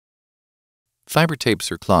FiberTape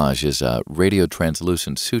Cerclage is a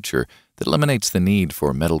radiotranslucent suture that eliminates the need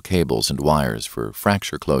for metal cables and wires for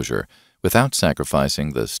fracture closure without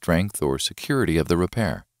sacrificing the strength or security of the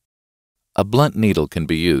repair. A blunt needle can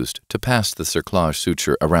be used to pass the cerclage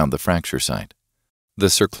suture around the fracture site. The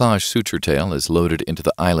cerclage suture tail is loaded into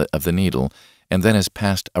the eyelet of the needle and then is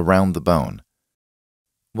passed around the bone.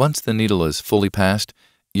 Once the needle is fully passed,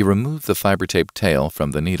 you remove the FiberTape tail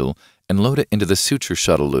from the needle and load it into the suture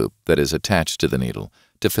shuttle loop that is attached to the needle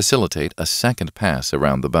to facilitate a second pass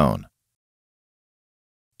around the bone.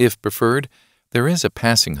 If preferred, there is a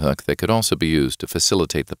passing hook that could also be used to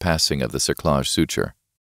facilitate the passing of the cerclage suture.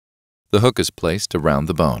 The hook is placed around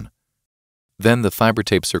the bone. Then the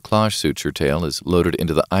FiberTape Cerclage suture tail is loaded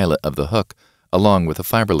into the eyelet of the hook along with a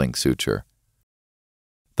FiberLink suture.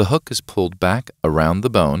 The hook is pulled back around the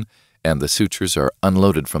bone and the sutures are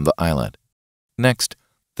unloaded from the eyelet. Next,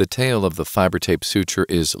 the tail of the FiberTape suture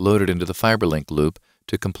is loaded into the FiberLink loop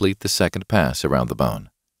to complete the second pass around the bone.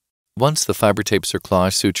 Once the FiberTape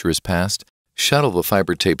Cerclage suture is passed, shuttle the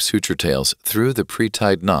FiberTape suture tails through the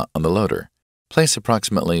pre-tied knot on the loader. Place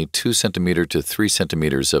approximately 2 cm to 3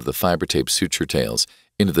 cm of the FiberTape suture tails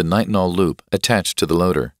into the nitinol loop attached to the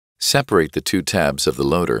loader. Separate the two tabs of the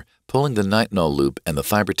loader, pulling the nitinol loop and the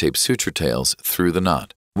FiberTape suture tails through the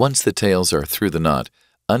knot. Once the tails are through the knot,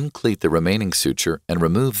 uncleat the remaining suture and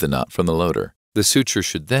remove the knot from the loader. The suture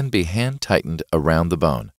should then be hand-tightened around the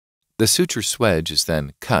bone. The suture swedge is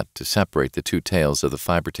then cut to separate the two tails of the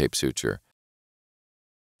FiberTape suture.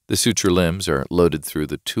 The suture limbs are loaded through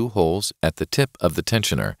the two holes at the tip of the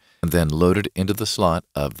tensioner and then loaded into the slot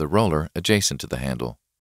of the roller adjacent to the handle.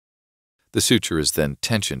 The suture is then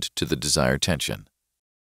tensioned to the desired tension.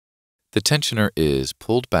 The tensioner is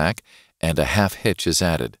pulled back and a half hitch is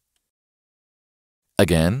added.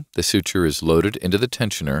 Again, the suture is loaded into the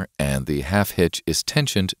tensioner and the half hitch is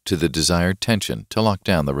tensioned to the desired tension to lock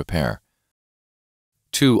down the repair.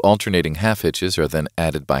 Two alternating half hitches are then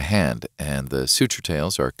added by hand and the suture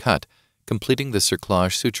tails are cut, completing the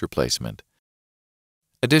cerclage suture placement.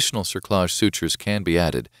 Additional cerclage sutures can be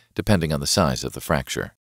added depending on the size of the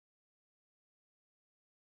fracture.